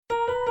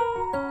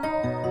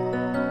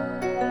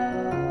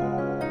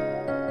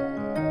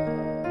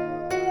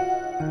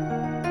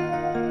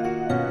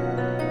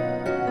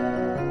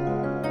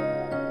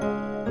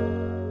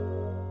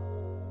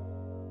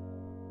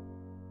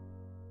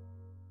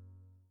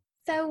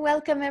So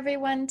welcome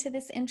everyone to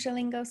this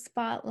Intralingo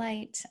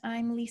Spotlight.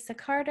 I'm Lisa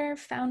Carter,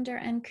 founder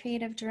and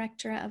creative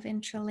director of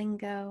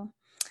Intralingo.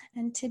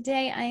 And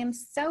today I am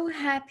so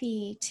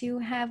happy to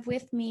have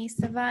with me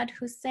Savad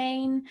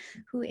Hussain,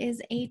 who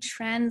is a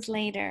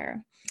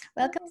translator.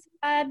 Welcome,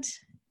 Savad.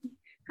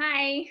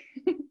 Hi.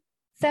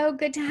 So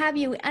good to have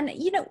you. And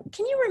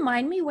can you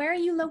remind me, where are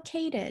you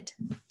located?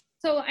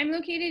 So I'm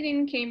located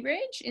in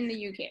Cambridge in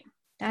the UK.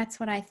 That's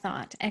what I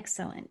thought.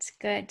 Excellent.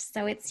 Good.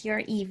 So it's your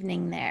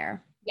evening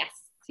there.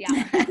 Yes.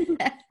 Yeah.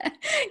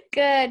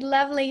 Good,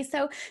 lovely.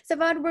 So,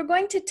 Savad, we're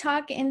going to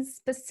talk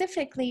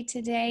specifically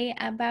today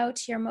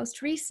about your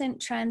most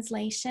recent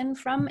translation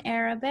from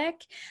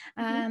Arabic,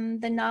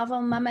 the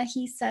novel Mama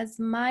Hisa's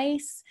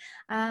Mice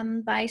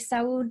by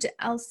Saud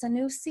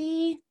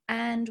Al-Sanusi,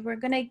 and we're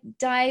going to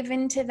dive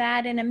into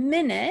that in a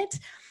minute.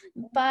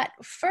 But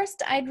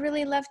first, I'd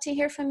really love to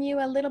hear from you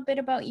a little bit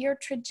about your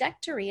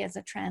trajectory as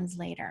a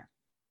translator.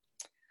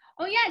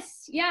 Oh,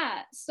 yes.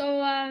 Yeah.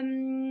 So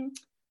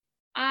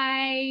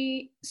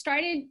I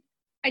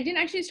didn't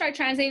actually start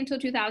translating until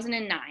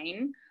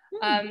 2009.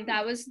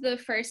 That was the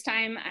first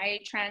time I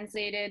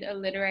translated a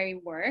literary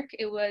work.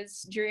 I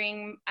was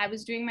doing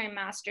my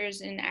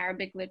master's in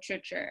Arabic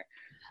literature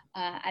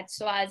at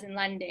SOAS in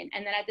London.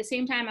 And then at the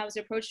same time, I was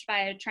approached by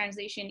a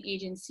translation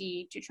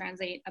agency to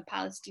translate a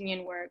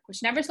Palestinian work,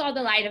 which never saw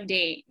the light of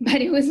day,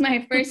 but it was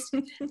my first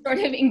sort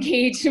of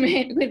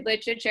engagement with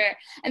literature.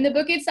 And the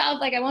book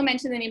itself, like, I won't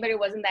mention the name, but it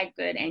wasn't that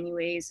good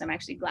anyway. So I'm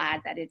actually glad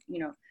that it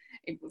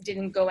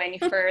didn't go any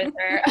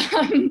further.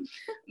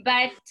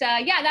 But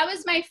that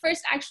was my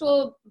first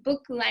actual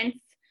book length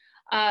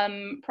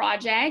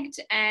project.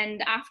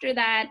 And after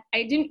that,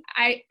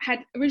 I had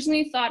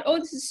originally thought, oh,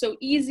 this is so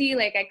easy,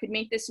 like I could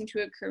make this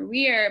into a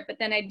career, but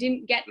then I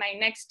didn't get my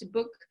next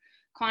book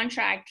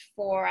contract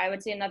for, I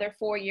would say, another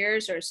 4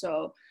 years or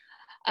so.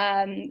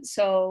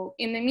 So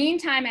in the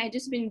meantime, I had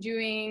just been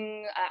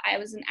doing,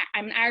 I'm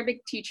an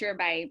Arabic teacher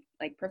by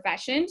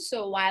profession.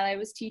 So while I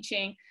was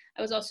teaching,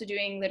 I was also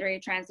doing literary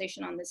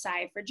translation on the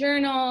side for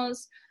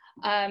journals.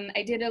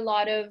 I did a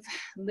lot of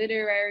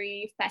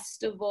literary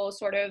festival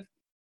sort of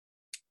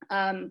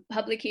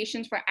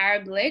publications for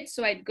Arab Lit.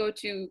 So I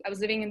was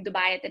living in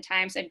Dubai at the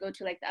time, so I'd go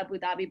to the Abu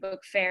Dhabi Book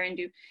Fair and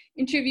do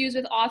interviews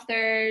with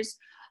authors.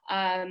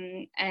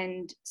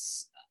 And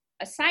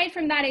aside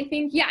from that, I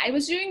think, I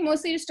was doing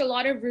mostly just a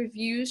lot of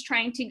reviews,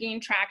 trying to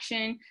gain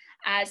traction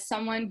as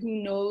someone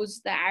who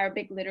knows the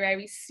Arabic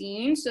literary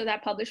scene so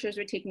that publishers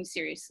would take me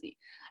seriously.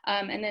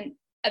 And then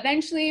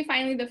eventually,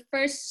 finally, the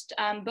first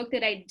book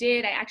that I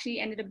did, I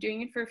actually ended up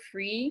doing it for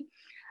free.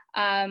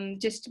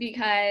 Just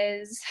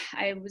because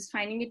I was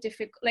finding it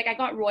difficult. I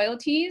got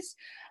royalties,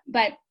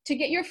 but to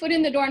get your foot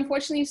in the door,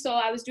 unfortunately, so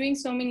I was doing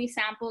so many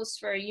samples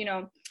for,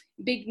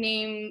 big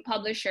name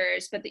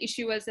publishers, but the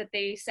issue was that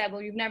they said,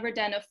 well, you've never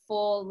done a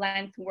full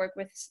length work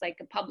with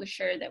a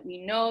publisher that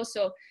we know.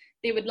 So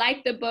they would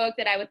like the book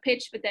that I would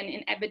pitch, but then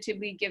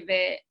inevitably give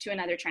it to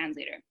another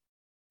translator,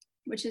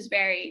 which is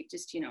very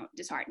just,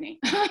 disheartening.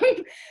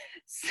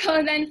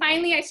 So then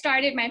finally I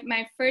started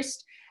my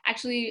first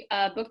actually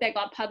book that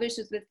got published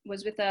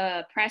was with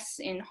a press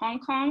in Hong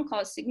Kong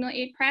called Signal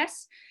 8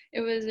 Press.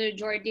 It was a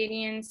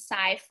Jordanian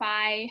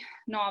sci-fi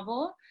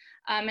novel.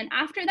 And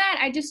after that,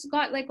 I just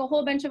got a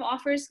whole bunch of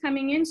offers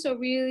coming in. So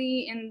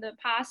really in the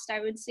past, I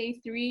would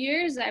say 3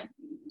 years, I've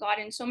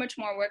gotten so much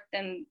more work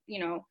than,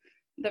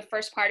 the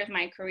first part of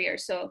my career.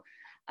 So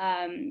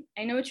I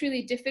know it's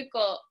really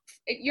difficult.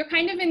 You're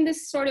kind of in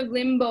this sort of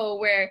limbo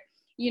where,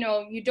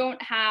 you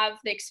don't have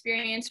the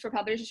experience for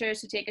publishers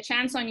to take a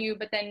chance on you,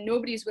 but then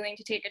nobody's willing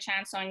to take a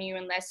chance on you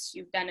unless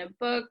you've done a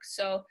book.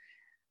 So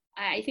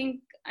I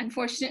think,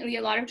 unfortunately,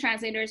 a lot of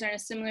translators are in a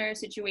similar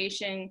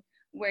situation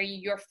where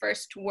your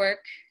first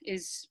work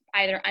is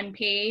either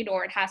unpaid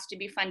or it has to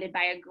be funded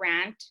by a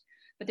grant,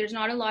 but there's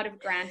not a lot of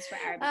grants for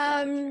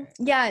Arabic.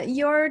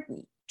 Your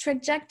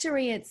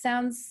trajectory, it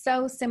sounds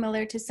so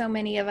similar to so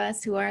many of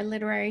us who are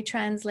literary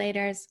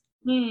translators.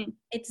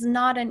 It's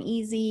not an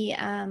easy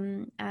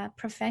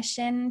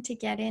profession to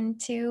get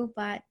into,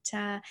 but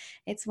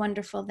it's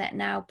wonderful that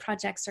now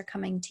projects are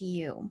coming to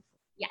you.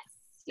 Yes.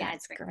 Yeah,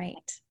 that's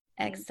great.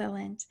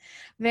 Excellent.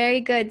 Very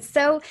good.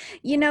 So,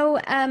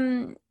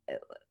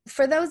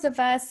 for those of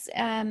us,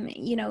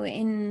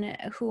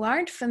 who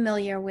aren't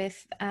familiar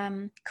with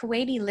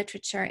Kuwaiti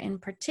literature in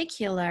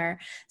particular,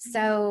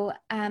 so,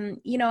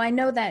 I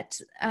know that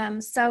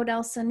Saud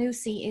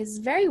Al-Sanusi is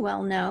very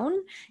well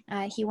known.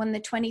 He won the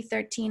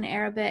 2013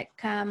 Arabic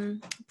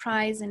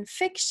Prize in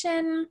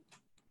Fiction.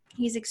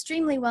 He's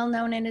extremely well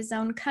known in his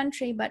own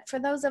country, but for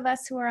those of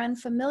us who are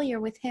unfamiliar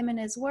with him and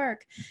his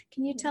work,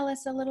 can you tell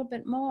us a little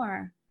bit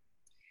more?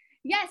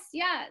 Yes,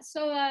 yeah.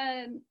 So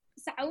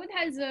Saud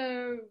has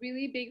a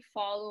really big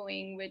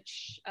following,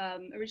 which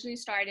originally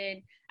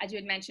started, as you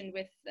had mentioned,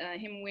 with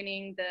him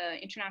winning the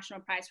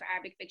International Prize for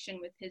Arabic Fiction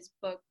with his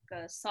book,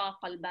 Saq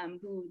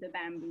al-Bamboo, The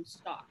Bamboo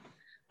Stalk.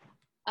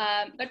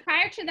 But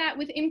prior to that,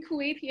 within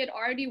Kuwait, he had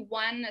already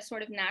won a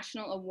sort of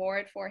national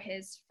award for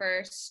his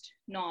first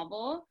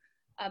novel,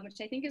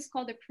 which I think is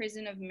called The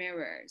Prison of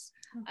Mirrors.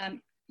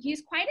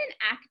 he's quite an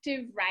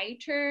active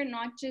writer,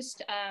 not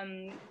just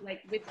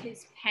like with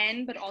his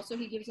pen, but also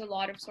he gives a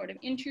lot of sort of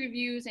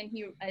interviews, and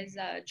he is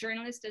a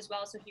journalist as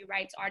well. So he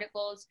writes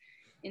articles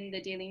in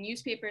the daily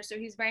newspaper. So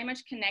he's very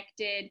much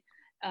connected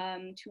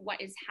to what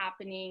is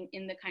happening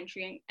in the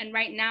country. And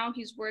right now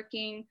he's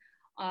working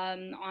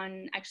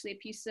on actually a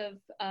piece of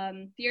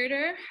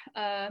theater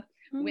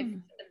with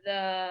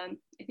the,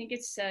 I think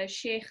it's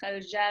Sheikh Al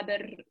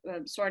Jaber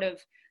sort of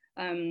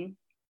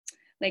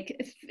like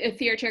a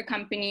theater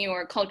company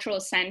or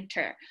cultural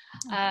center.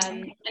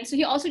 And so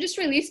he also just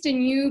released a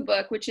new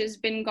book, which has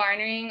been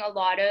garnering a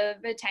lot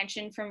of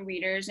attention from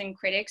readers and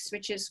critics,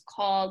 which is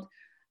called,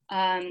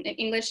 in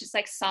English, it's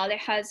like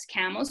Salih's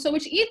Camel. So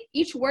which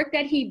each work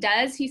that he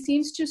does, he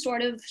seems to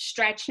sort of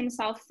stretch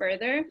himself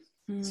further.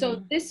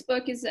 So this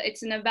book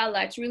it's a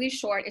novella. It's really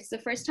short. It's the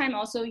first time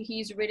also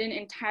he's written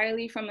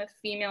entirely from a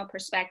female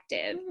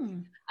perspective.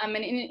 And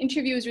in an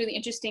interview, it was really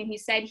interesting. He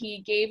said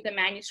he gave the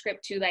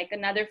manuscript to like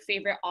another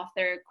favorite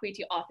author,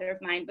 Kuwaiti author of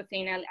mine,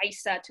 Buthaina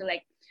Al-Aisa, to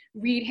like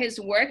read his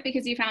work,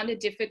 because he found it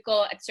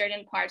difficult at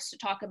certain parts to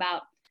talk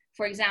about,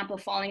 for example,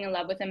 falling in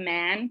love with a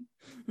man,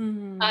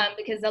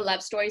 because the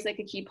love story is like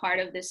a key part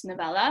of this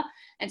novella.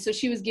 And so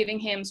she was giving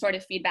him sort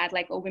of feedback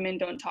like, oh, women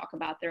don't talk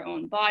about their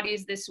own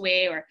bodies this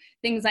way, or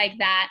things like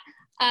that.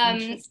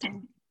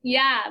 Interesting.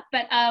 Yeah,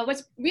 but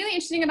what's really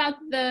interesting about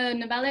the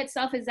novella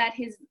itself is that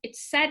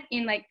it's set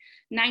in like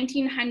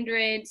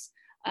 1900s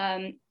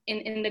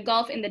in the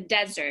Gulf, in the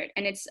desert,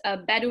 and it's a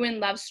Bedouin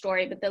love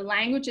story, but the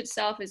language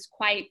itself is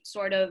quite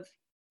sort of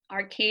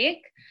archaic.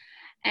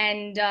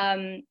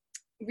 And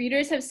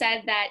readers have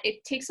said that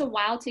it takes a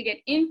while to get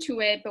into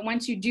it, but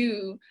once you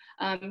do,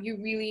 you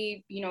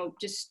really,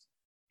 just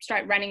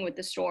start running with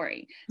the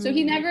story. So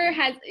he never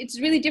has, it's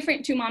really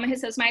different to Mama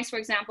Hissa's Mice, for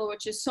example,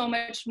 which is so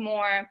much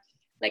more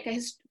like a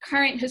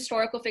current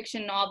historical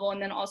fiction novel,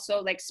 and then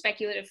also like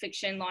speculative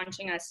fiction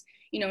launching us,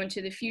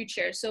 into the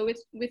future. So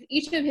with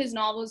each of his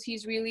novels,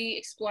 he's really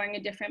exploring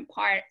a different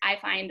part, I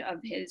find, of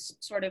his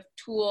sort of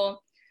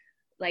tool,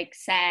 like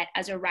set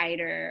as a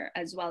writer,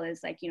 as well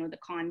as like, the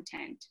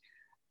content.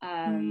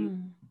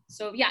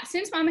 So yeah,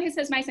 since Mama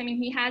Hissa's Mice, I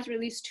mean, he has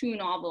released 2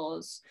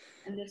 novels,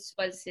 and this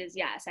was his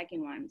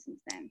second one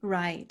since then.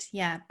 Right.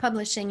 Yeah.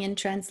 Publishing and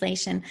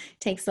translation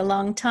takes a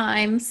long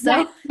time.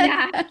 So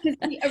yeah, because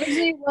he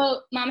originally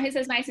wrote Mama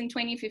Hissa's Mice in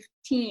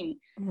 2015.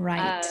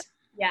 Right.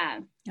 Yeah.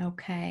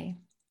 Okay.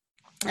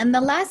 And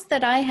the last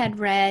that I had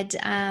read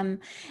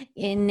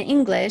in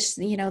English,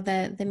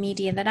 the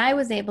media that I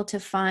was able to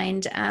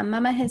find,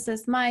 Mama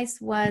Hissa's Mice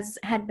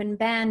had been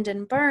banned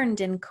and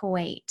burned in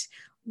Kuwait.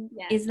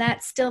 Yes. Is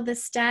that still the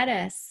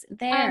status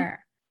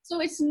there? So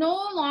it's no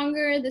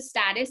longer the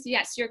status.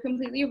 Yes, you're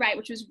completely right,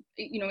 which was,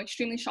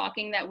 extremely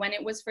shocking that when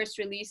it was first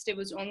released, it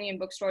was only in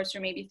bookstores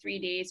for maybe 3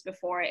 days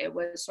before it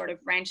was sort of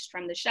wrenched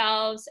from the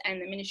shelves, and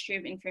the Ministry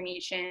of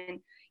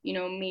Information,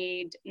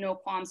 made no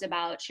qualms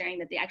about sharing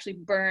that they actually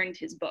burned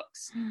his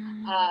books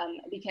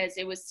because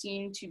it was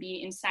seen to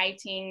be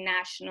inciting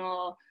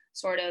national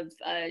sort of,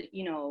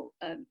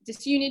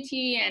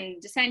 disunity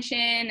and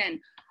dissension and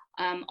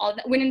all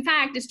that, when in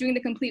fact it's doing the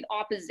complete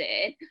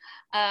opposite.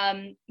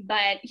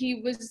 But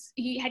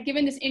he had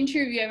given this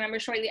interview, I remember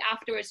shortly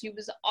afterwards, he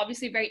was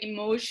obviously very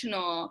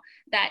emotional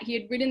that he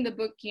had written the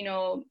book,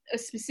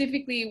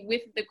 specifically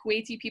with the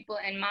Kuwaiti people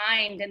in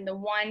mind, and the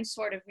one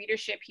sort of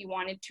readership he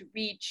wanted to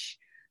reach,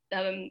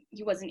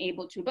 he wasn't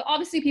able to. But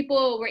obviously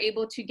people were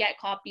able to get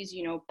copies,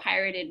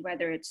 pirated,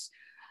 whether it's,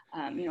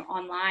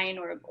 online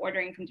or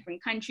ordering from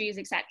different countries,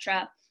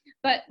 etc.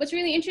 But what's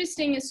really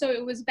interesting is, so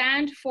it was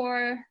banned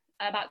for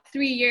about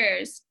 3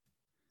 years.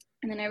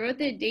 And then I wrote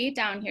the date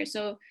down here.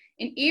 So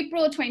in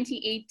April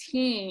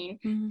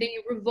 2018, they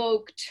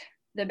revoked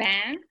the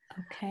ban.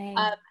 Okay.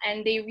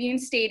 And they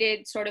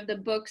reinstated sort of the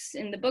books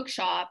in the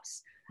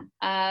bookshops.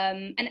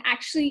 And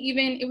actually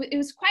even, it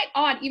was quite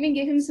odd, even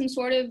gave him some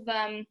sort of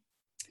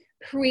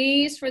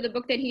praise for the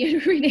book that he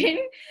had written.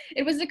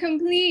 It was a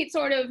complete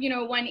sort of,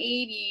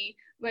 180,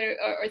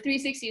 or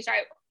 360, sorry,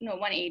 no,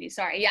 180,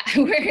 sorry, yeah,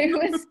 where it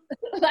was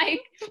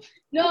like,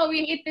 no,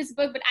 we hate this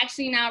book, but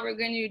actually now we're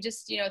going to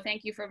just,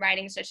 thank you for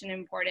writing such an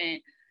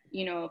important,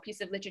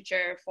 piece of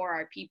literature for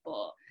our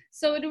people.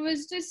 So it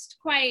was just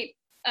quite,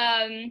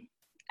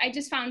 I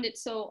just found it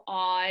so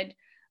odd.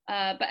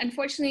 But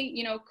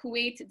unfortunately,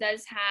 Kuwait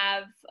does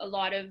have a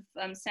lot of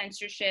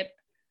censorship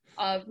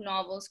of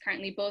novels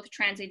currently, both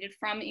translated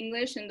from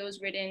English and those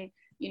written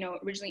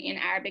originally in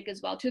Arabic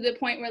as well, to the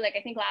point where, like,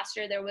 I think last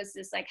year there was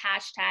this like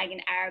hashtag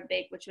in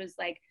Arabic, which was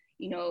like,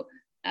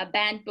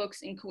 banned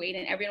books in Kuwait,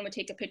 and everyone would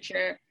take a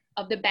picture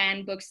of the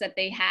banned books that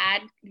they had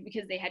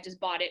because they had just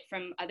bought it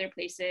from other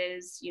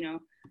places,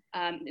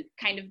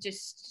 kind of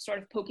just sort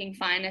of poking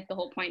fun at the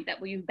whole point that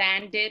we've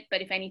banned it,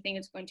 but if anything,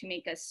 it's going to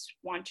make us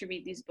want to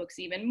read these books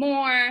even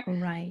more.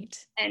 Right.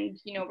 And,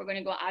 we're going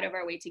to go out of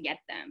our way to get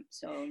them.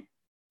 So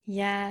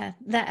yeah,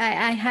 that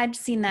I had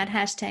seen that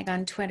hashtag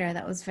on Twitter.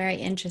 That was very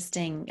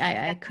interesting.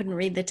 I couldn't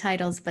read the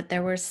titles, but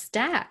there were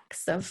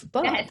stacks of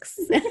books.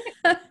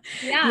 Yes.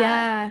 Yeah.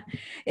 Yeah,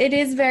 it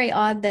is very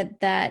odd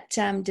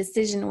that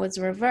decision was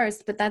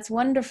reversed, but that's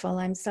wonderful.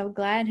 I'm so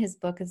glad his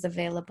book is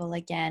available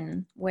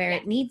again where Yeah,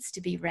 it needs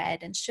to be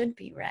read and should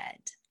be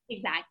read.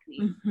 exactly.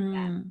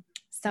 Yeah. Hmm.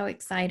 So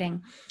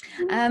exciting.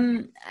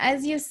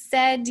 As you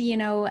said,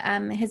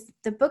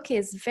 the book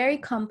is very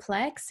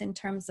complex in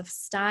terms of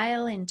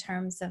style, in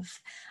terms of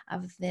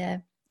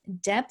the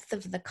depth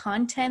of the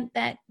content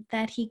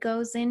that he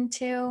goes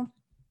into.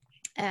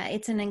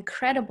 It's an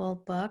incredible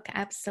book,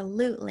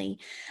 absolutely.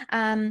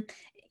 Um,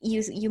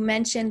 you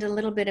mentioned a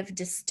little bit of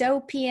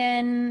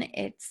dystopian.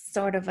 It's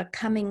sort of a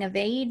coming of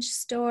age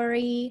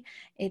story.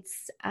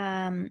 It's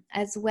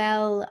as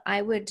well,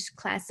 I would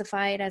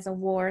classify it as a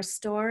war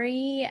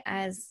story,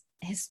 as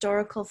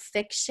historical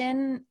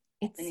fiction.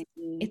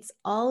 Definitely. It's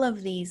all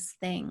of these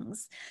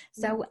things.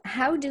 So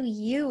how do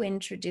you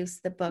introduce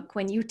the book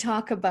when you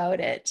talk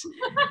about it?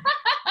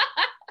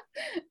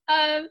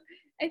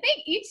 I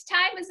think each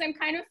time as I'm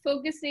kind of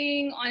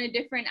focusing on a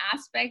different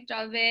aspect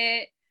of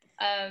it,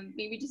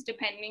 maybe just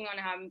depending on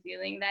how I'm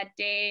feeling that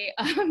day,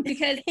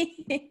 because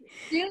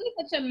really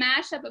such a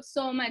mashup of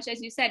so much,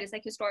 as you said, it's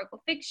like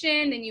historical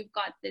fiction, then you've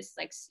got this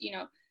like,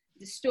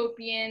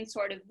 dystopian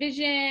sort of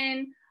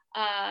vision.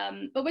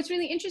 But what's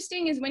really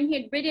interesting is when he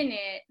had written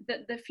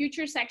it, the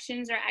future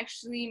sections are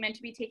actually meant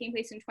to be taking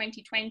place in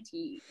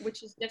 2020,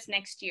 which is just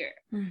next year.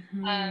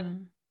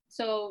 Mm-hmm.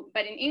 So,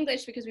 but in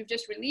English, because we've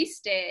just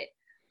released it,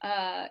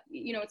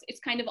 it's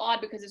kind of odd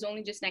because it's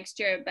only just next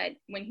year. But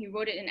when he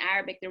wrote it in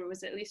Arabic, there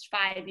was at least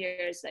 5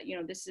 years that,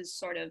 this is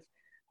sort of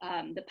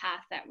the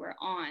path that we're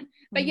on.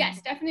 But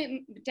yes,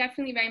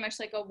 definitely very much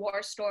like a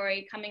war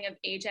story, coming of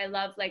age. I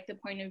love like the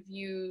point of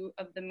view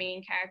of the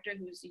main character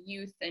who's a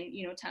youth and,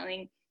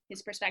 telling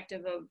his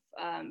perspective of,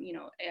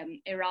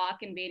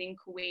 Iraq invading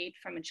Kuwait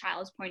from a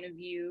child's point of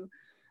view,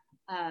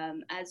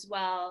 as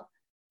well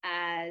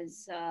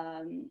as,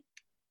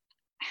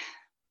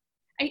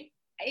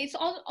 it's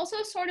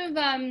also sort of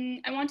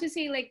I want to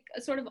say like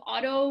a sort of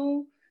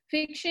auto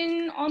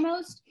fiction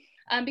almost,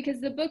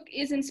 because the book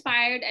is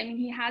inspired, and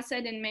he has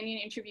said in many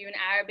an interview in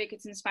Arabic,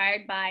 it's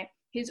inspired by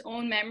his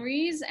own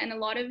memories, and a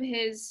lot of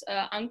his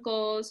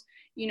uncles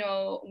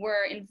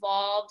were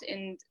involved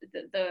in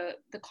the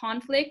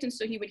conflict, and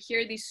so he would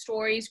hear these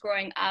stories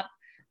growing up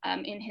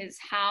in his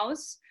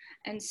house.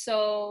 And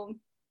so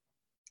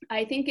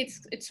I think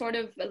it's sort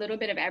of a little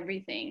bit of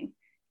everything.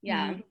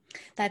 Yeah.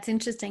 That's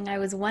interesting. I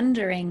was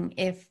wondering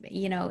if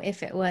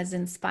it was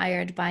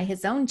inspired by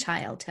his own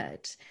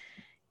childhood.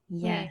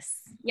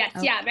 Yes. Yes,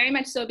 Okay. yeah, very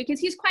much so, because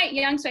he's quite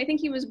young. So I think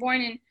he was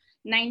born in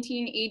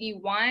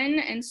 1981.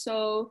 And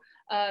so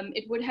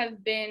it would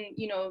have been,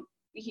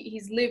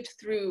 he's lived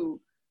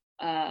through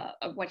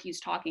of what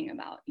he's talking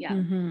about. Yeah.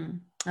 Mm-hmm.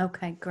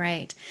 Okay,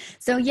 great.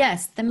 So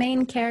yes, the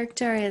main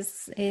character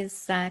is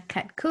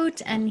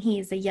Katkut, and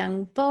he's a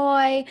young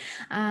boy.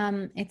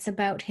 It's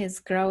about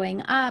his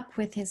growing up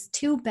with his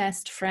two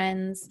best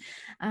friends,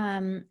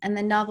 and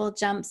the novel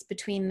jumps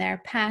between their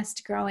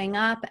past growing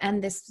up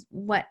and this,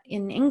 what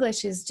in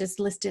English is just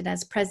listed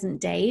as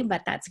present day,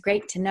 but that's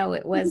great to know.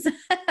 It was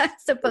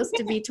supposed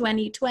to be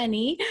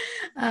 2020,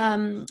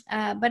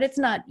 but it's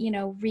not,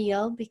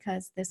 real,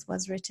 because this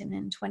was written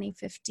in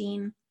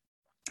 2015.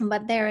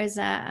 But there is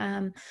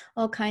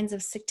all kinds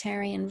of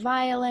sectarian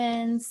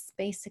violence.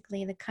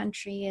 Basically, the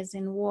country is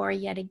in war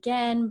yet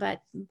again, but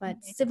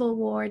civil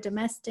war,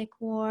 domestic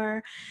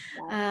war.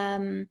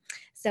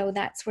 So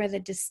that's where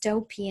the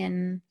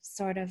dystopian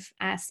sort of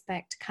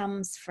aspect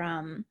comes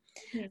from.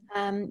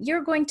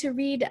 You're going to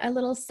read a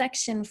little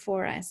section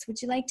for us.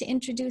 Would you like to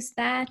introduce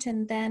that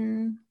and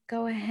then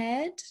go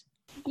ahead?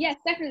 Yes,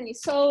 definitely.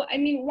 So, I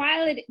mean,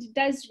 while it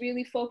does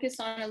really focus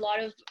on a lot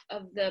of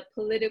the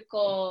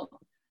political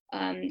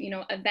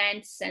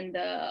events and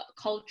the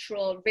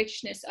cultural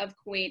richness of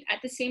Kuwait, at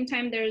the same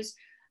time, there's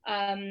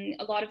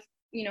a lot of,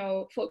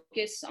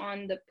 focus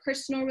on the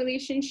personal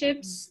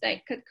relationships that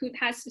Katkut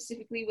has,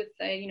 specifically with,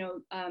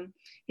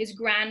 his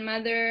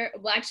grandmother.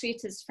 Well, actually,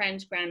 it's his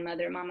friend's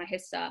grandmother, Mama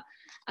Hissa.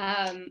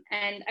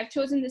 And I've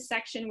chosen this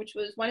section, which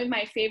was one of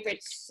my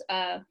favorites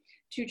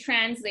to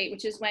translate,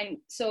 which is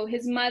so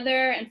his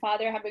mother and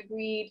father have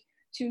agreed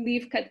to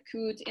leave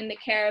Katkut in the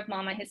care of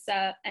Mama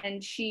Hissa,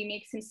 and she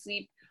makes him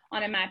sleep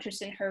on a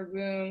mattress in her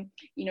room,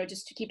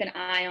 just to keep an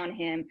eye on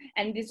him.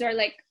 And these are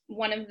like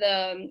one of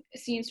the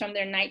scenes from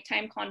their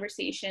nighttime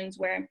conversations,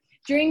 where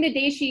during the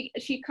day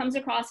she comes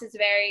across as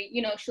very,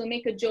 she'll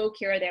make a joke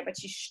here or there, but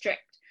she's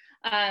strict.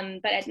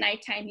 But at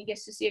nighttime, he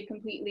gets to see a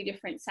completely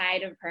different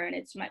side of her, and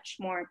it's much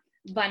more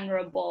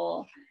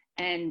vulnerable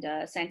and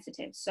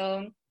sensitive.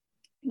 So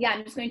yeah,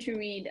 I'm just going to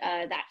read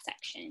that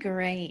section.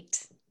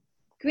 Great.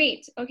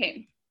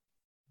 Okay.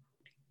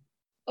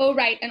 Oh,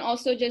 right. And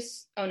also I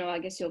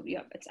guess you'll be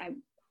up.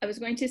 I was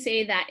going to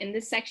say that in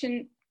this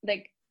section,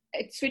 like,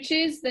 it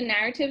switches the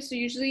narrative. So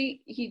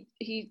usually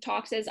he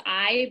talks as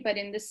I, but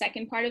in the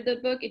second part of the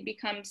book, it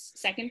becomes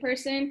second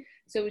person.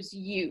 So it's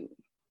you.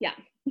 Yeah.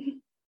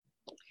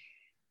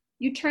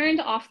 You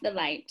turned off the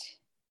light.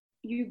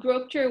 You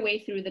groped your way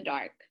through the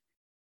dark.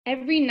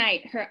 Every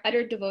night, her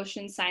utter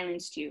devotion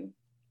silenced you.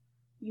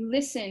 You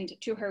listened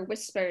to her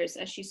whispers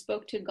as she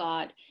spoke to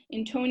God,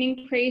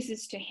 intoning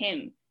praises to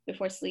him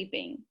before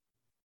sleeping.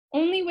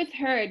 Only with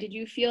her did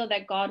you feel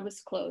that God was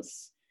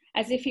close,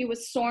 as if he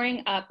was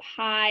soaring up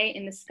high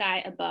in the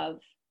sky above.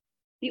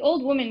 The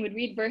old woman would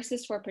read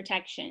verses for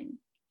protection.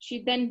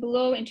 She'd then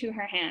blow into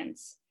her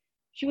hands.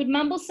 She would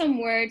mumble some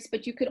words,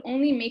 but you could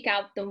only make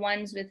out the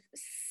ones with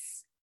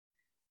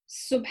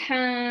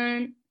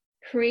Subhan,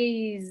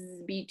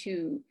 praise be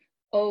to,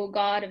 O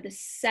God of the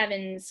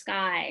seven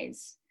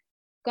skies.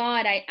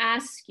 God, I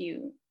ask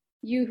you,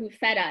 you who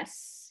fed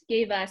us,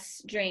 gave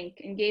us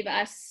drink, and gave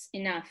us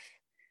enough.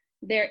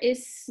 There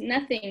is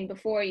nothing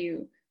before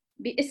you.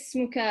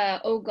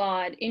 Bi-ismuka, O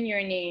God, in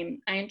your name,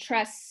 I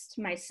entrust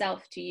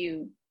myself to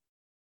you.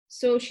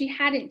 So she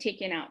hadn't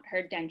taken out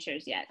her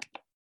dentures yet.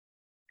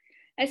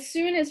 As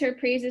soon as her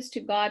praises to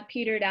God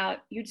petered out,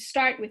 you'd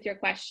start with your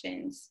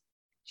questions.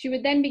 She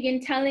would then begin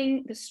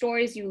telling the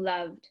stories you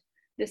loved,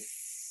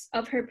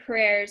 of her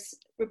prayers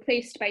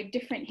replaced by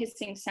different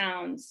hissing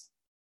sounds.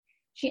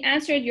 She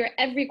answered your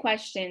every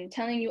question,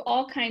 telling you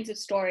all kinds of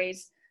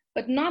stories,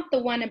 but not the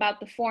one about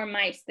the 4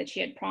 mice that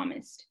she had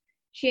promised.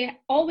 She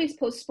always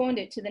postponed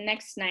it to the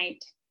next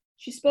night.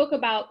 She spoke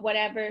about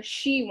whatever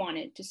she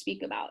wanted to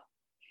speak about.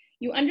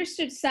 You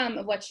understood some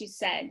of what she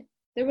said.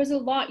 There was a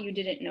lot you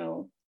didn't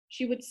know.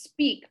 She would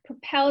speak,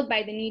 propelled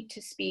by the need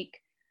to speak,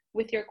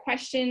 with your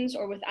questions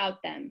or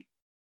without them.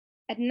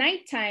 At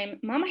nighttime,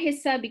 Mama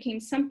Hissa became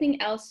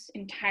something else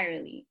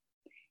entirely.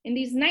 In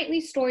these nightly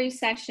story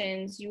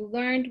sessions, you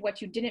learned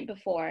what you didn't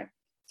before,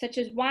 such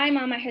as why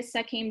Mama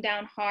Hissa came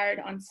down hard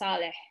on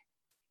Saleh.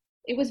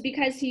 It was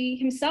because he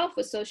himself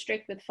was so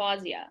strict with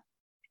Fawzia.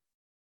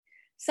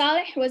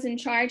 Saleh was in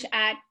charge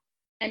at,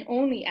 and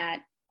only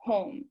at,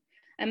 home,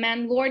 a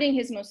man lording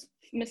his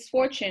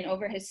misfortune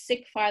over his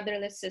sick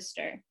fatherless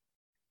sister.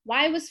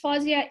 Why was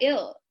Fawzia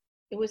ill?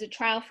 It was a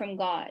trial from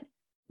God.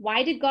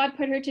 Why did God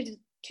put her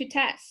to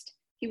test?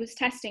 He was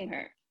testing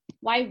her.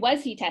 Why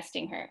was he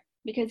testing her?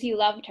 Because he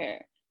loved her.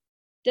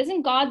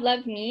 Doesn't God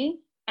love me?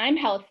 I'm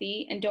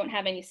healthy and don't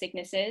have any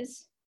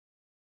sicknesses.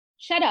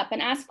 Shut up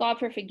and ask God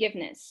for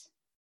forgiveness.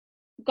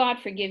 God,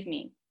 forgive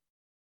me.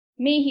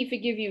 May he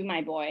forgive you,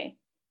 my boy.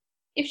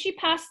 If she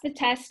passed the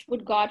test,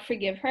 would God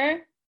forgive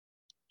her?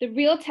 The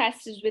real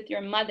test is with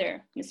your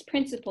mother, Miss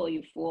Principal,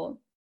 you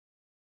fool.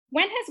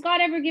 When has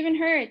God ever given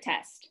her a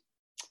test?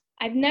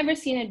 I've never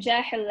seen a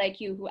jahil like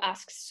you who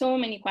asks so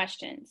many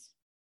questions.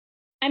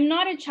 I'm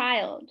not a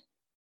child.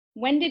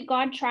 When did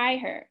God try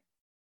her?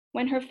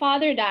 When her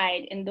father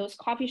died in those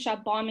coffee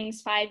shop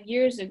bombings 5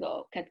 years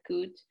ago,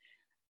 Katkut.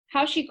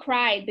 How she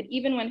cried, but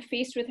even when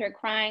faced with her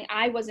crying,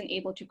 I wasn't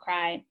able to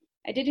cry.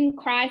 I didn't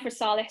cry for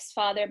Saleh's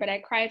father, but I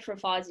cried for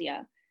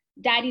Fawzia.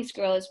 Daddy's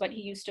girl is what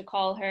he used to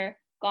call her.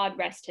 God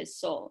rest his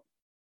soul.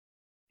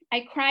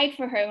 I cried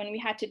for her when we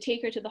had to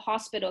take her to the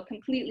hospital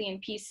completely in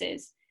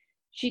pieces.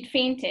 She'd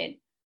fainted.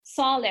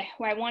 Saleh,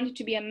 who I wanted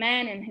to be a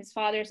man in his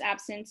father's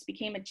absence,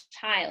 became a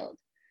child.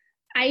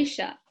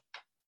 Aisha,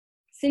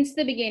 since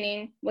the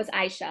beginning, was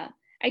Aisha.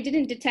 I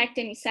didn't detect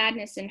any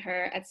sadness in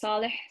her at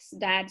Saleh's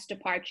dad's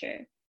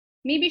departure.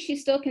 Maybe she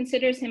still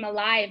considers him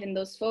alive in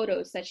those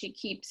photos that she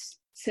keeps,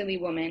 silly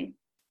woman.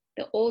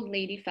 The old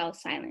lady fell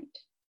silent.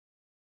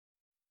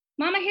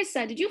 Mama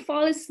Hissa, did you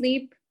fall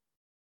asleep?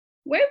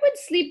 Where would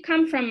sleep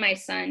come from, my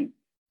son?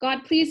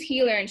 God, please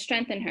heal her and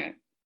strengthen her.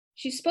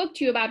 She spoke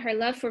to you about her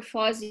love for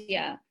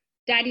Fawzia,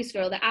 Daddy's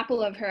girl, the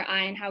apple of her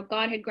eye, and how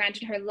God had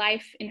granted her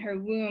life in her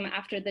womb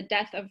after the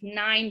death of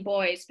 9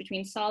 boys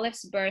between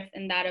Saleh's birth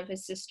and that of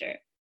his sister.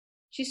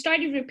 She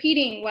started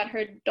repeating what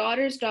her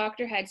daughter's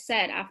doctor had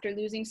said after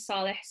losing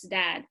Saleh's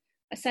dad,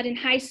 a sudden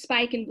high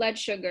spike in blood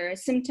sugar, a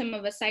symptom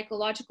of a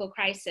psychological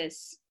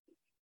crisis.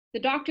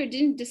 The doctor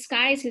didn't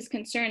disguise his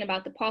concern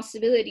about the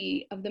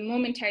possibility of the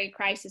momentary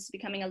crisis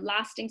becoming a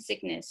lasting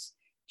sickness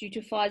due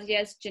to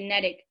Fawzia's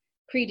genetic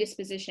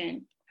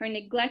predisposition, her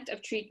neglect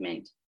of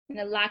treatment, and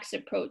a lax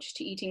approach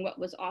to eating what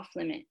was off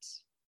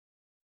limits.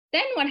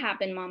 Then what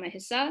happened, Mama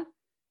Hissa?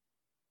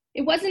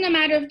 It wasn't a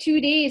matter of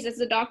 2 days, as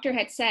the doctor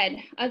had said.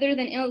 Other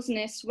than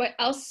illness, what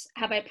else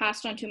have I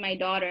passed on to my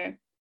daughter?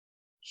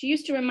 She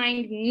used to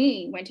remind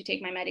me when to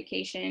take my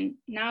medication.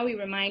 Now we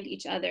remind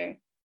each other.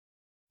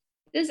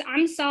 Does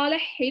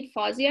Saleh hate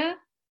Fawzia?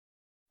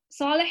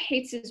 Saleh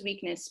hates his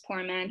weakness,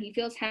 poor man. He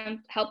feels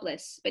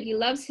helpless, but he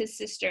loves his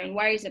sister and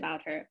worries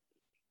about her.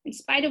 In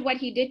spite of what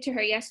he did to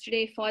her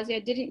yesterday,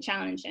 Fawzia didn't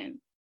challenge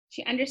him.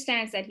 She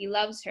understands that he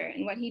loves her,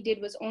 and what he did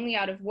was only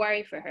out of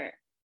worry for her.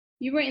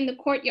 You were in the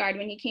courtyard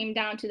when he came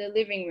down to the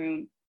living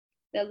room,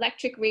 the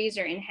electric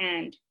razor in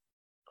hand,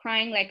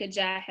 crying like a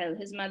jahil,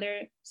 his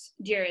mother's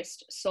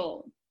dearest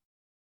soul.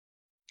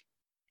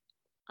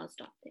 I'll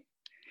stop there.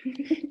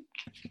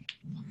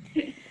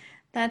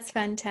 That's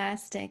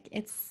fantastic.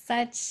 It's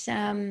such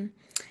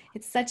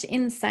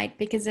insight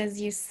because, as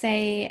you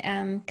say,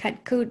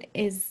 Katkut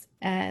is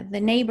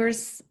the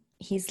neighbors.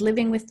 He's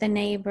living with the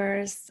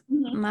neighbors.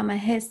 Mm-hmm. Mama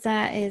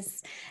Hissa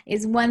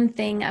is one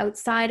thing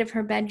outside of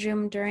her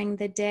bedroom during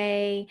the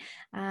day,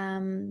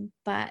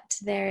 but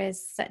there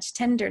is such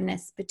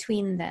tenderness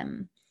between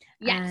them.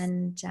 Yes.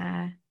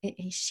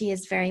 And she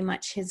is very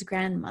much his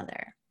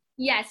grandmother.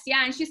 Yes,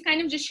 yeah, and she's kind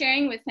of just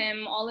sharing with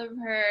him all of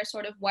her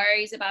sort of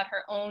worries about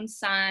her own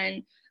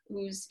son,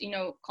 who's, you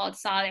know, called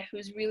Saleh,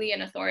 who's really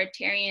an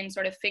authoritarian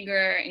sort of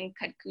figure in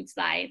Katkut's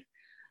life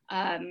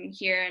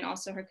here, and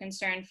also her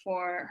concern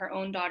for her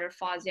own daughter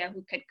Fawzia,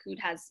 who Katkut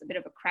has a bit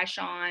of a crush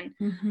on.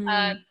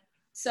 Mm-hmm.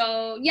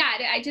 So yeah,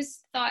 I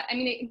just thought, I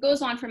mean, it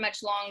goes on for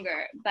much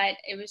longer, but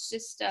it was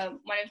just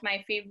one of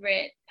my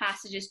favorite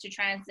passages to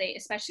translate,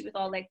 especially with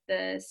all like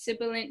the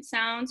sibilant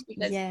sounds,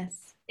 because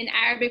Yes. in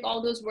Arabic,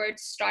 all those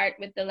words start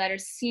with the letter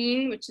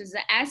sin, which is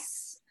the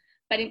S,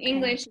 but in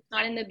English, it's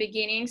not in the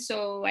beginning.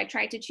 So I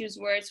tried to choose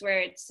words where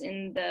it's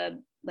in the,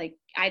 like,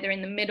 either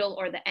in the middle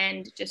or the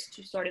end, just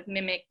to sort of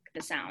mimic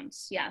the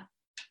sounds. Yeah.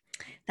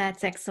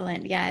 That's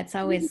excellent. Yeah, it's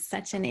always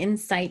such an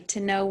insight to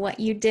know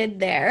what you did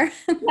there.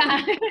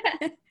 Yeah.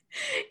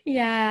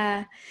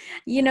 Yeah.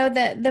 You know,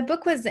 the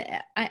book was,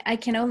 I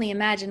can only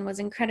imagine, was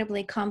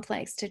incredibly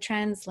complex to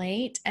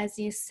translate, as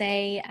you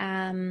say,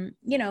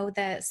 you know,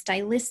 the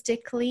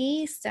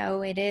stylistically.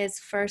 So it is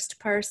first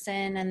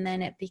person and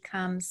then it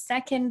becomes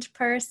second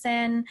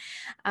person.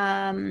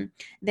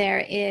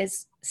 There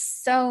is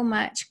so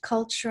much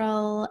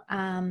cultural,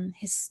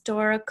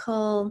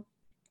 historical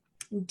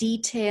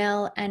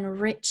detail and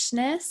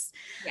richness,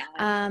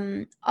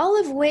 Yeah. all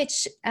of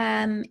which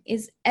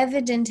is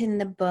evident in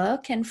the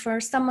book. And for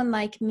someone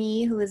like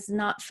me who is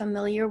not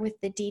familiar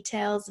with the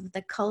details of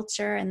the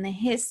culture and the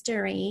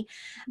history,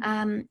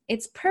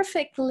 it's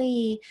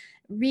perfectly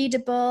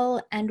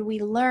readable and we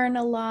learn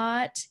a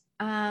lot.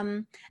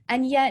 And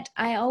yet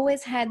I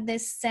always had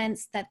this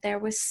sense that there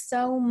was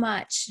so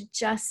much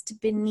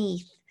just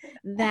beneath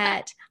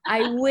that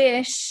I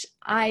wish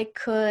I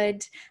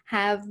could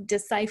have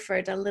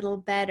deciphered a little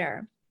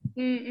better.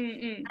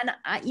 Mm-mm-mm.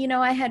 And you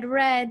know, I had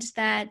read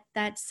that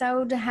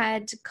Saud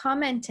had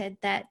commented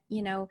that,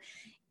 you know,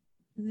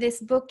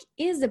 this book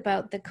is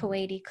about the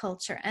Kuwaiti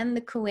culture and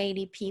the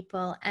Kuwaiti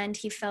people, and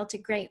he felt a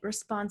great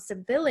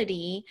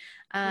responsibility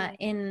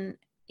in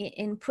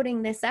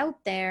putting this out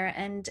there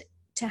and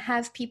to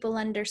have people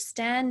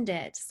understand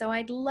it. So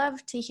I'd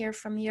love to hear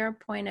from your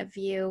point of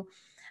view,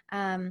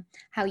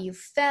 how you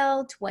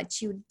felt,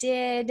 what you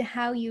did,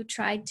 how you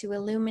tried to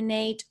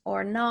illuminate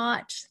or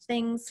not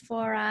things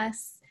for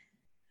us.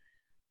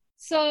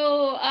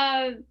 So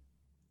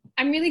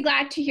I'm really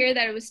glad to hear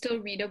that it was still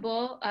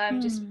readable,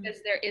 just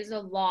because there is a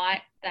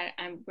lot that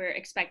we're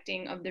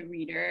expecting of the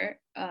reader,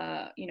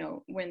 you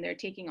know, when they're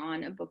taking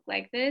on a book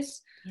like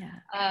this.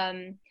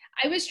 Yeah.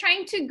 I was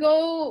trying to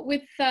go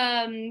with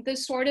the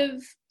sort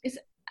of,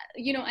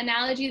 you know,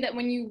 analogy that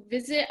when you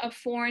visit a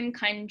foreign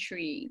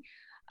country,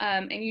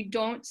 and you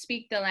don't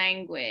speak the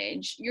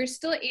language, you're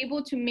still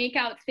able to make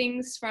out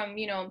things from,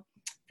 you know,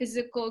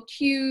 physical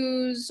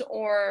cues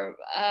or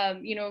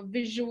you know,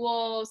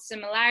 visual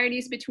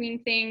similarities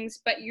between things,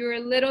 but you're a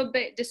little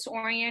bit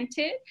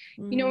disoriented.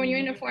 You know, when you're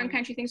in a foreign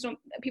country,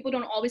 people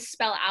don't always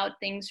spell out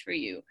things for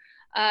you.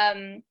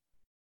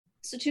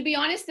 So to be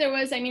honest, there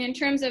was, I mean, in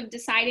terms of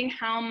deciding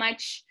how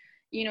much,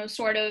 you know,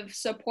 sort of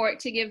support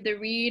to give the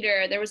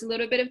reader, there was a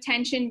little bit of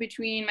tension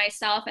between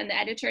myself and the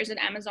editors at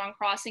Amazon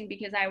Crossing,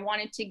 because I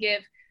wanted to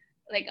give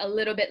like a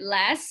little bit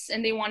less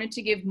and they wanted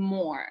to give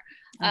more.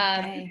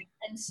 Okay.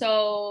 And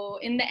so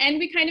in the end,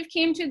 we kind of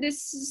came to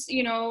this,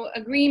 you know,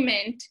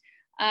 agreement.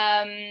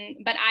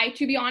 But I,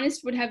 to be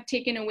honest, would have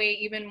taken away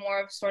even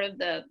more of sort of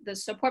the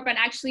support. But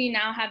actually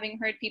now, having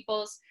heard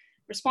people's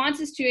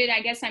responses to it,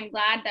 I guess I'm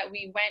glad that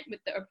we went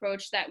with the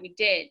approach that we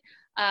did,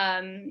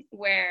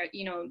 where,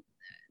 you know,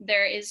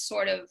 there is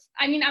sort of,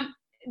 I mean,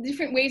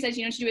 different ways, as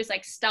you know, to do is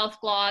like stealth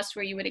gloss,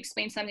 where you would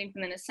explain something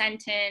within a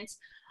sentence.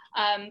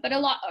 But a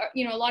lot,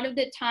 you know, a lot of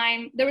the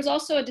time, there was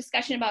also a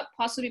discussion about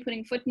possibly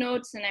putting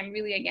footnotes, and I'm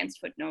really against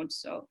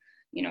footnotes. So,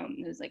 you know,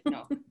 it was like,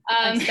 no.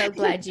 I'm so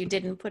glad you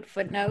didn't put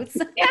footnotes.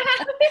 Yeah.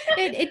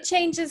 It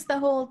changes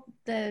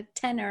the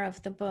tenor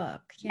of the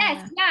book. Yeah.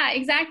 Yes, yeah,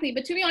 exactly.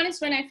 But to be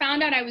honest, when I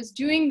found out I was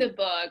doing the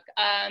book,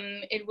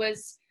 it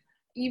was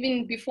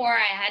even before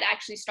I had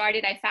actually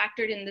started, I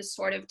factored in this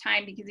sort of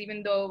time, because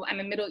even though I'm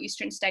a Middle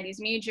Eastern studies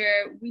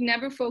major, we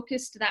never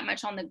focused that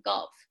much on the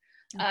Gulf.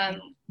 Okay.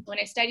 When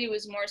I studied, it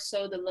was more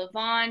so the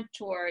Levant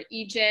or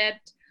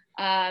Egypt.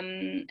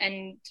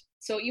 And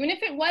so even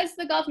if it was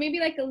the Gulf,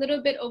 maybe like a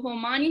little bit of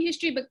Omani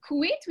history, but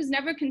Kuwait was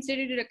never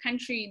considered a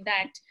country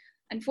that,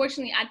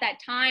 unfortunately, at that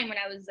time when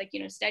I was like,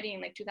 you know, studying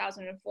like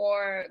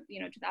 2004,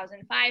 you know,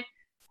 2005,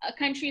 a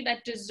country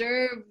that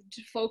deserved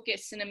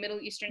focus in a Middle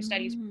Eastern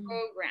studies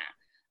program.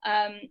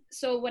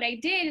 So what I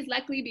did is,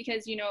 luckily,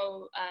 because, you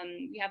know,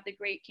 we have the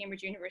great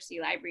Cambridge University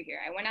Library here,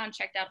 I went out and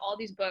checked out all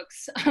these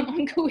books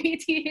on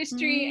Kuwaiti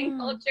history and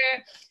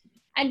culture,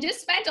 and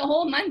just spent a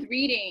whole month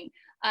reading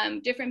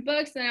different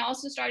books. And I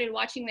also started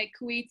watching like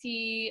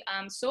Kuwaiti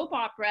soap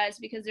operas,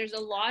 because there's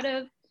a lot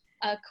of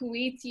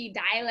Kuwaiti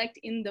dialect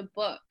in the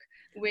book,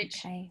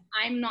 which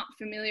I'm not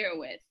familiar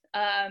with.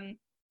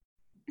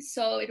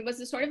 So it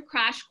was a sort of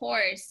crash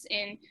course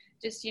in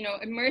just, you know,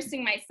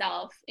 immersing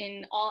myself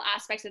in all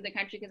aspects of the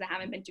country, because I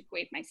haven't been to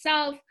Kuwait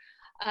myself.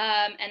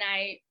 And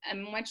I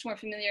am much more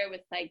familiar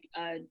with like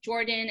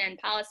Jordan and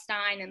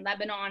Palestine and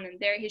Lebanon and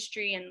their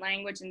history and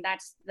language, and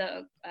that's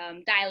the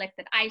dialect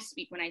that I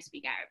speak when I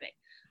speak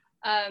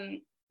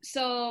Arabic.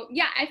 So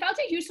yeah, I felt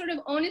a huge sort of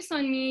onus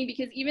on me,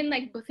 because even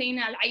like Buthaina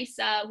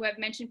Al-Aisa, who I've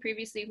mentioned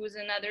previously, who's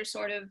another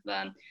sort of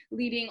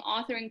leading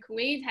author in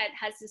Kuwait,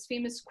 has this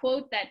famous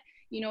quote that,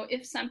 you know,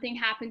 if something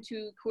happened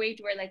to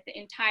Kuwait where like the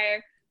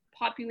entire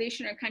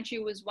population or country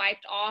was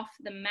wiped off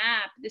the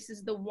map, this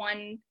is the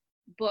one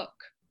book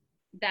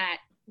that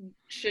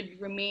should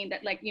remain,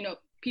 that like, you know,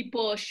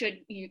 people should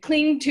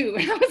cling to.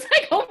 And I was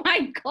like, oh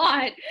my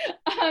God.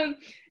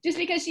 Just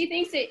because she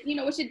thinks it, you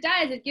know, which it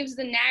does, it gives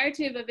the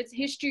narrative of its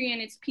history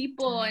and its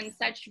people and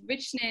such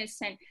richness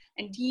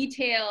and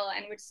detail,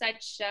 and with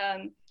such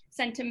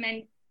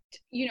sentiment,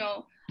 you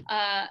know.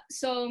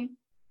 So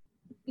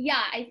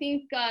yeah, I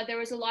think there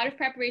was a lot of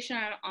preparation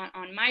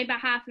on my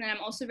behalf. And then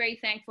I'm also very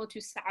thankful to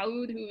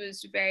Saud, who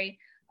was very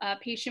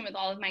patient with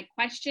all of my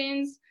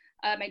questions.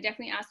 I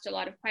definitely asked a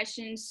lot of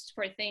questions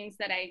for things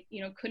that I,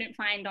 you know, couldn't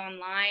find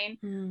online,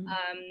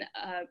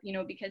 you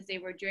know, because they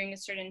were during a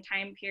certain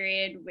time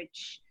period,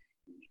 which,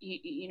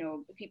 you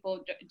know,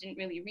 people didn't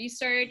really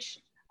research.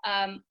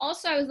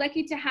 Also, I was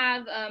lucky to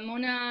have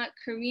Mona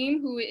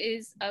Karim, who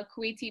is a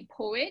Kuwaiti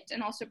poet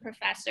and also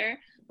professor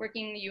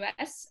working in the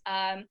US.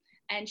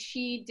 And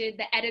she did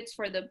the edits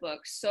for the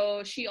book.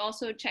 So she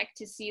also checked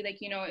to see, like,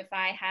 you know, if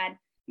I had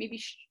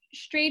maybe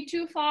strayed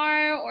too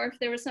far, or if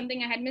there was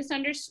something I had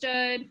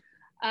misunderstood.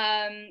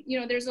 You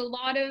know, there's a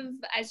lot of,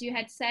 as you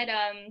had said,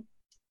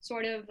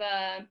 sort of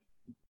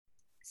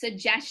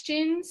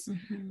suggestions,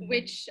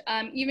 which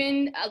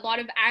even a lot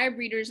of Arab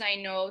readers I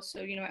know,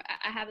 so, you know,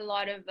 I have a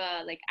lot of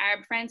like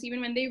Arab friends,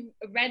 even when they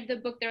read the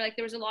book, they're like,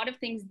 there was a lot of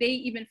things they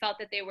even felt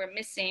that they were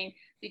missing,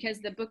 because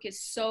the book is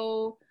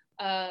so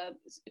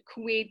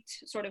Kuwait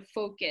sort of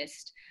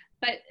focused.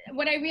 But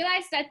what I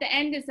realized at the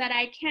end is that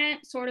I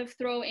can't sort of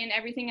throw in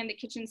everything in the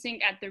kitchen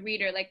sink at the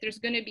reader. Like, there's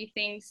going to be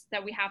things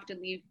that we have to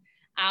leave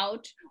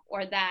out,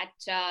 or that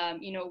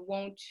you know,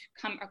 won't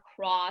come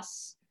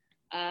across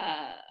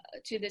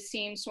to the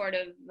same sort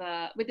of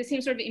with the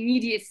same sort of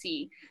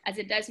immediacy as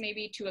it does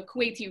maybe to a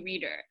Kuwaiti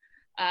reader.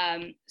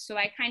 So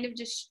I kind of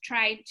just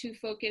tried to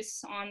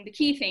focus on the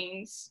key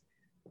things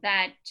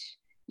that,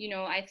 you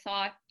know, I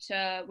thought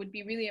would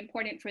be really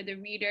important for the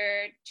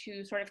reader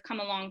to sort of come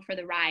along for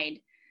the ride.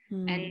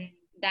 And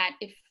that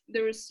if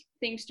there was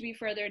things to be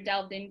further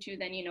delved into,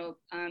 then, you know,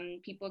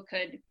 people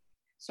could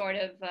sort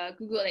of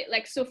Google it.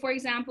 Like, so for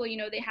example, you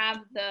know, they have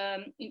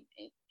the,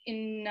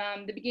 in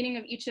the beginning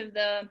of each of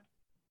the,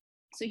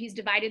 so he's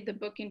divided the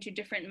book into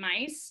different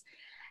mice,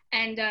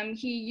 and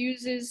he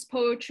uses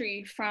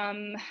poetry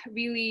from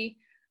really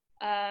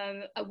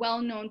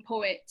well-known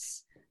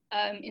poets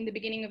in the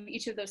beginning of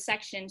each of those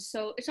sections.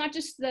 So it's not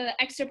just the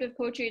excerpt of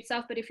poetry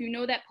itself, but if you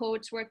know that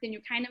poet's work, then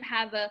you kind of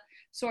have a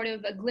sort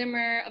of a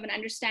glimmer of an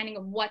understanding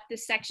of what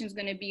this section is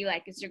going to be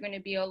like. Is there going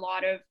to be a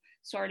lot of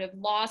sort of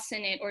loss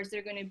in it, or is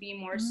there going to be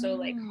more so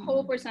like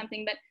hope or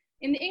something? But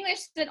in the English,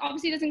 that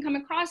obviously doesn't come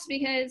across,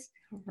 because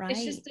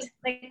it's just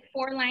like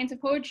 4 lines of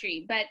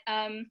poetry. But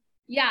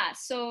yeah,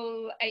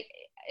 so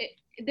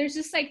there's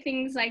just like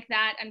things like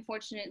that,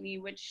 unfortunately,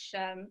 which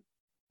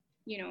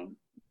you know,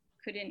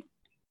 couldn't.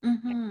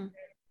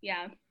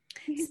 Yeah.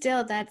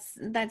 Still, that's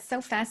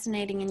so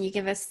fascinating, and you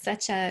give us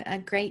such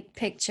a great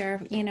picture,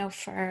 you know,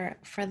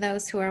 for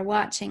those who are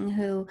watching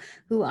who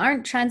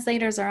aren't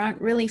translators or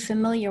aren't really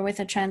familiar with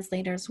a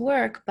translator's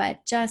work,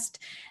 but just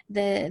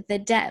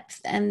the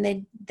depth and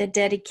the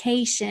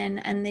dedication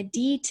and the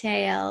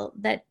detail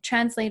that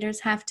translators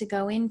have to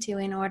go into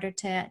in order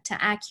to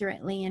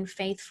accurately and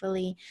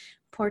faithfully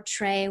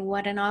portray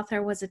what an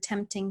author was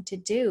attempting to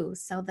do.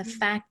 So the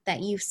fact that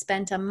you've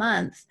spent a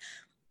month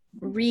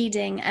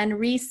reading and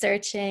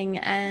researching,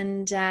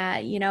 and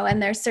you know,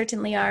 and there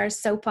certainly are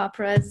soap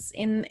operas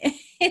in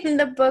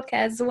the book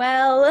as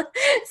well,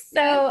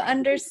 so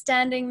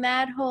understanding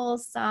that whole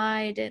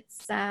side,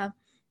 it's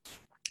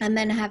and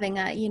then having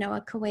a, you know,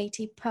 a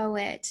Kuwaiti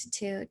poet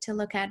to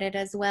look at it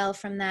as well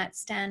from that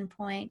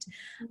standpoint,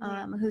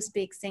 who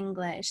speaks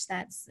English,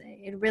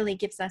 it really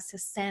gives us a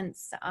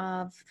sense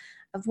of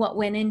what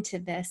went into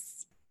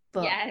this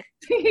book. Yes.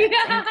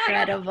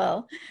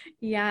 Incredible.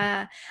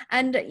 Yeah.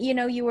 And, you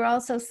know, you were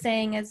also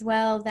saying as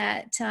well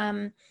that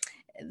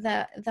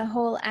the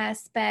whole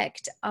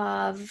aspect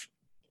of,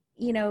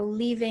 you know,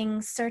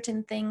 leaving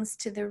certain things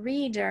to the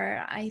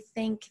reader, I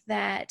think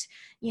that,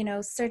 you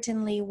know,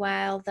 certainly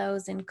while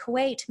those in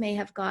Kuwait may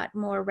have got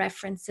more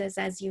references,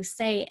 as you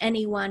say,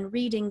 anyone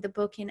reading the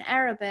book in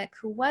Arabic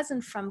who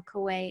wasn't from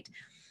Kuwait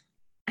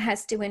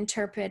has to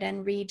interpret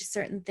and read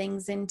certain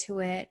things into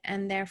it,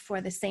 and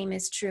therefore the same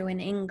is true in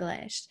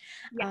English.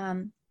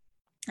 And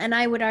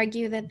I would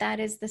argue that that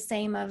is the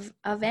same of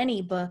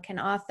any book. An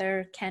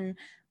author can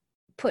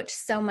put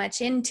so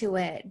much into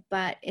it,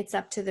 but it's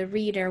up to the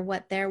reader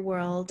what their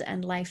world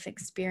and life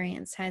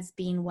experience has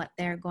been, what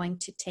they're going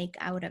to take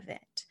out of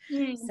it.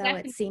 So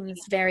definitely. It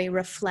seems very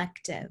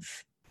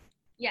reflective.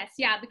 Yes,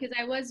 yeah, because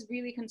I was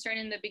really concerned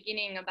in the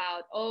beginning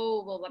about,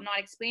 oh, well, I'm not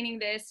explaining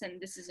this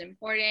and this is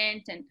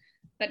important.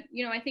 But,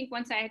 you know, I think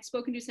once I had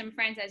spoken to some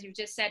friends, as you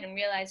just said, and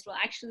realized, well,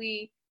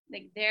 actually,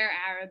 like they're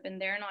Arab and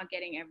they're not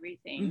getting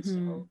everything.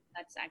 Mm-hmm. So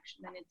that's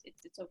actually, then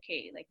it's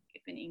okay. Like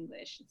if in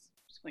English,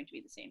 it's going to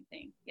be the same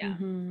thing. Yeah.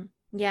 Mm-hmm.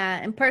 Yeah,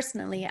 and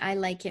personally, I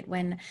like it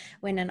when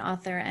an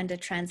author and a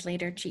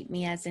translator treat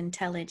me as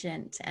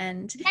intelligent,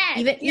 and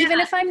Yes, even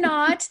if I'm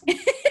not,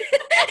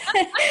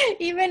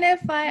 even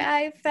if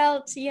I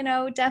felt, you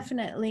know,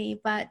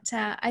 definitely. But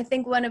I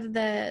think one of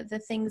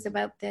the things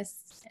about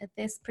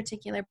this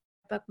particular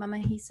book, Mama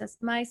Hisas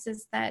Mais,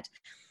 is that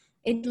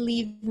it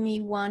leaves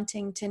me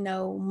wanting to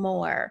know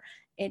more.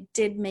 It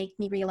did make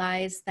me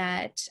realize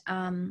that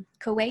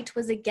Kuwait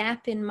was a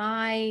gap in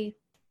my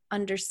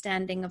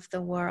understanding of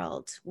the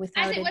world, as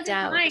without it a was in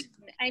doubt. mine.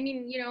 I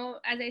mean, you know,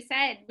 as I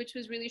said, which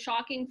was really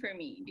shocking for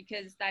me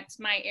because that's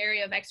my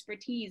area of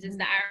expertise is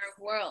the Arab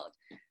world.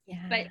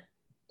 Yeah. But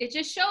it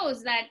just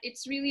shows that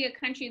it's really a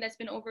country that's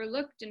been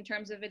overlooked in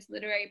terms of its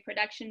literary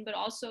production, but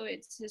also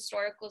its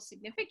historical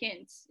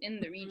significance in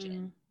the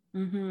region.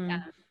 Mm-hmm.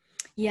 Yeah.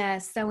 Yeah,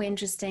 so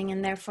interesting,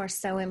 and therefore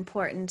so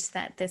important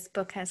that this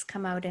book has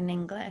come out in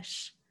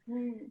English.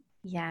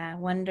 Yeah,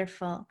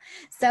 wonderful.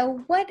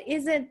 So what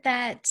is it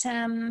that,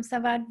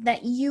 Savad,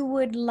 that you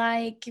would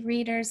like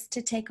readers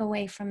to take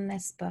away from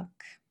this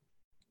book?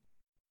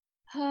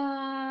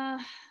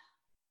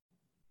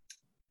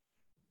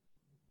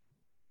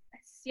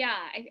 Yeah,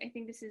 I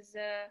think this is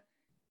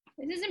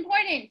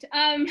important.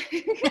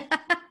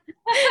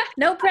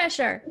 No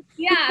pressure.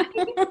 Yeah.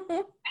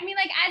 I mean,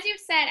 like, as you've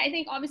said, I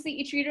think obviously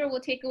each reader will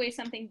take away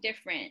something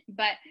different.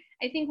 But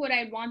I think what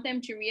I want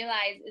them to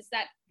realize is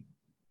that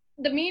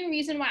the main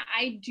reason why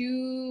I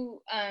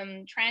do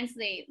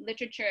translate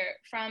literature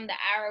from the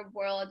Arab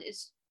world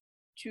is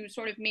to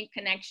sort of make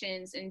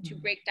connections and to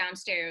break down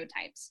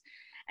stereotypes.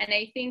 And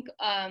I think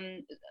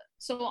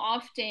so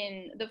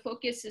often the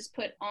focus is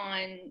put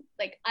on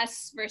like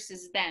us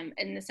versus them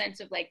in the sense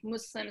of like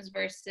Muslims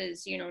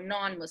versus, you know,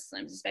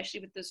 non-Muslims, especially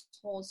with this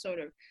whole sort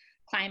of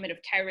climate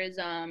of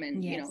terrorism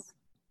and, Yes. you know,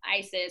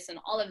 ISIS and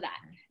all of that.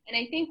 And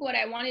I think what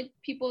I wanted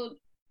people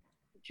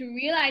to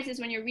realize is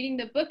when you're reading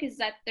the book is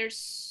that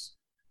there's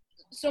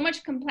so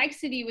much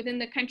complexity within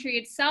the country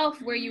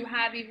itself where you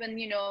have even,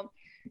 you know,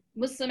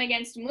 Muslim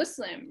against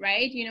Muslim,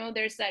 right? You know,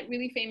 there's that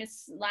really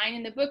famous line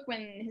in the book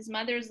when his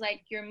mother's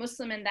like, you're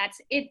Muslim and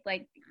that's it.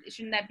 Like,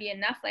 shouldn't that be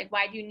enough? Like,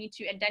 why do you need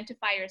to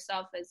identify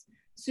yourself as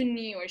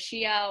Sunni or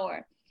Shia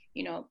or,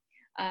 you know,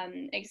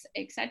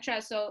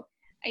 etc. So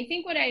I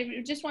think what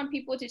I just want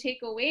people to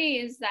take away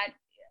is that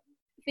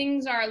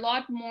things are a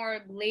lot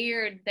more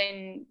layered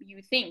than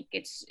you think.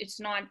 It's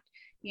not,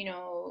 you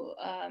know,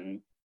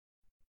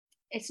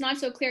 it's not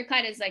so clear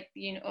cut as like,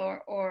 you know,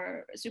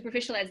 or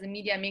superficial as the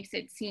media makes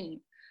it seem.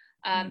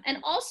 And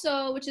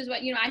also, which is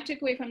what, you know, I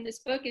took away from this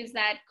book is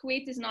that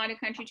Kuwait is not a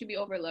country to be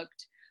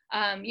overlooked.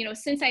 You know,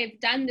 since I've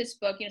done this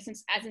book, you know,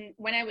 since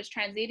when I was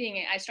translating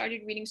it, I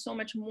started reading so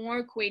much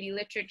more Kuwaiti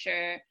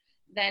literature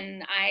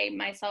than I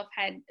myself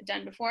had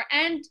done before.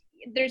 And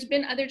there's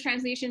been other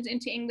translations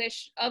into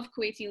English of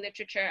Kuwaiti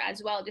literature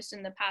as well, just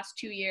in the past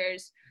 2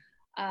 years.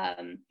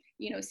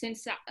 You know,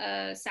 since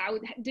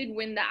Saud did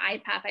win the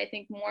IPAF, I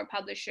think more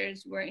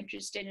publishers were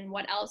interested in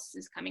what else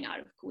is coming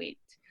out of Kuwait.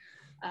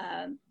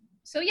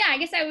 So yeah, I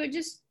guess I would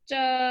just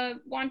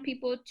want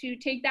people to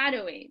take that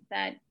away,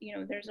 that, you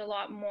know, there's a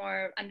lot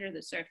more under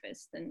the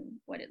surface than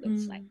what it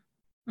looks like.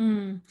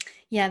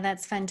 Yeah,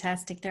 that's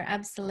fantastic. There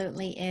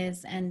absolutely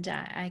is. And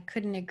I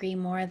couldn't agree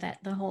more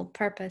that the whole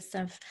purpose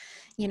of,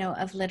 you know,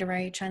 of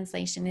literary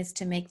translation is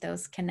to make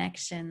those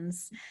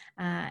connections.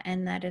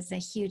 And that is a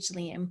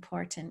hugely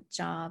important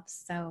job.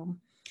 So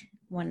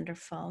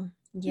wonderful.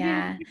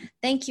 Yeah.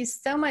 Thank you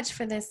so much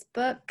for this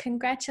book.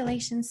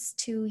 Congratulations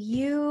to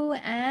you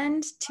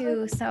and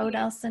to Saud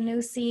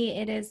Al-Sanusi.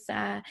 It is,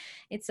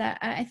 it's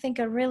I think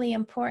a really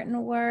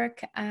important work.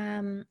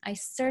 I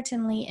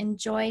certainly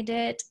enjoyed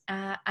it.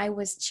 I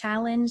was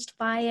challenged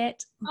by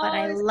it, but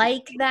I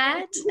like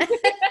that.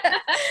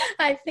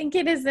 I think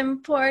it is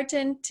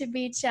important to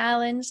be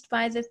challenged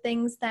by the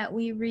things that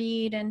we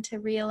read and to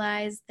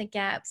realize the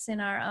gaps in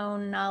our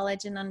own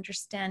knowledge and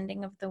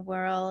understanding of the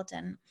world,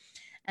 and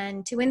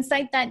to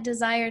incite that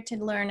desire to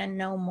learn and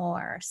know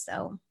more.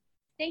 So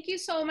thank you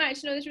so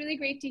much. No, it's really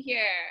great to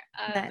hear.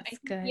 That's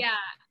good. Yeah,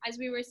 as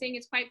we were saying,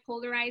 it's quite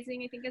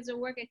polarizing, I think, as a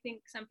work. I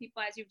think some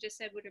people, as you've just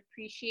said, would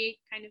appreciate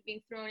kind of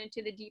being thrown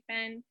into the deep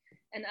end,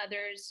 and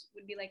others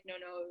would be like, no,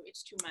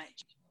 it's too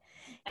much.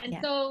 And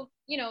so,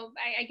 you know,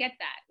 I get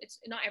that. It's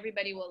not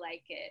everybody will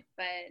like it,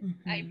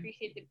 but I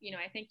appreciate the, you know,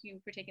 I thank you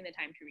for taking the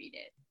time to read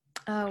it.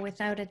 Oh,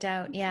 without a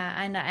doubt. Yeah.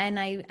 And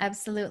I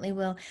absolutely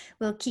will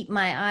keep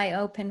my eye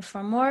open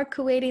for more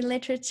Kuwaiti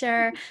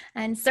literature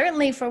and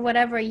certainly for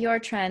whatever you're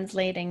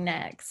translating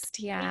next.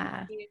 Yeah.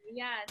 Thank you.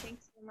 Yeah.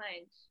 Thanks so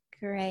much.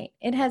 Great.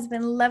 It has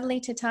been lovely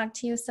to talk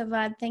to you,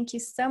 Savad. Thank you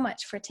so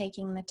much for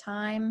taking the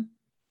time.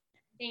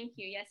 Thank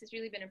you. Yes, it's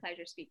really been a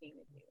pleasure speaking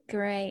with you.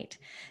 Great.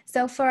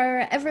 So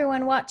for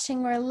everyone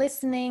watching or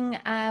listening,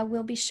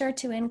 we'll be sure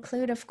to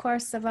include, of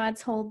course,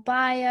 Savad's whole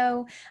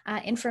bio,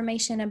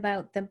 information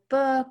about the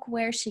book,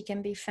 where she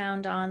can be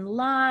found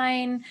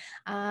online,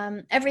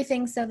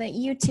 everything so that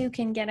you too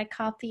can get a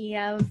copy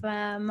of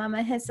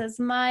Mama Hissa's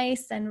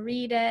Mice and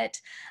read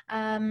it.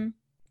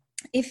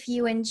 If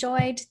you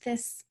enjoyed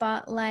this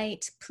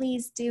spotlight,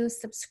 please do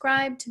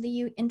subscribe to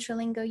the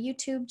Intralingo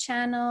YouTube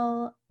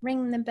channel,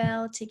 ring the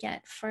bell to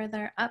get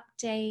further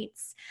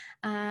updates,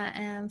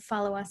 and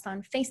follow us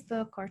on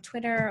Facebook or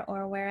Twitter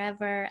or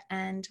wherever,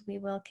 and we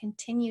will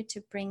continue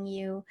to bring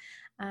you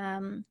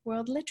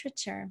world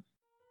literature.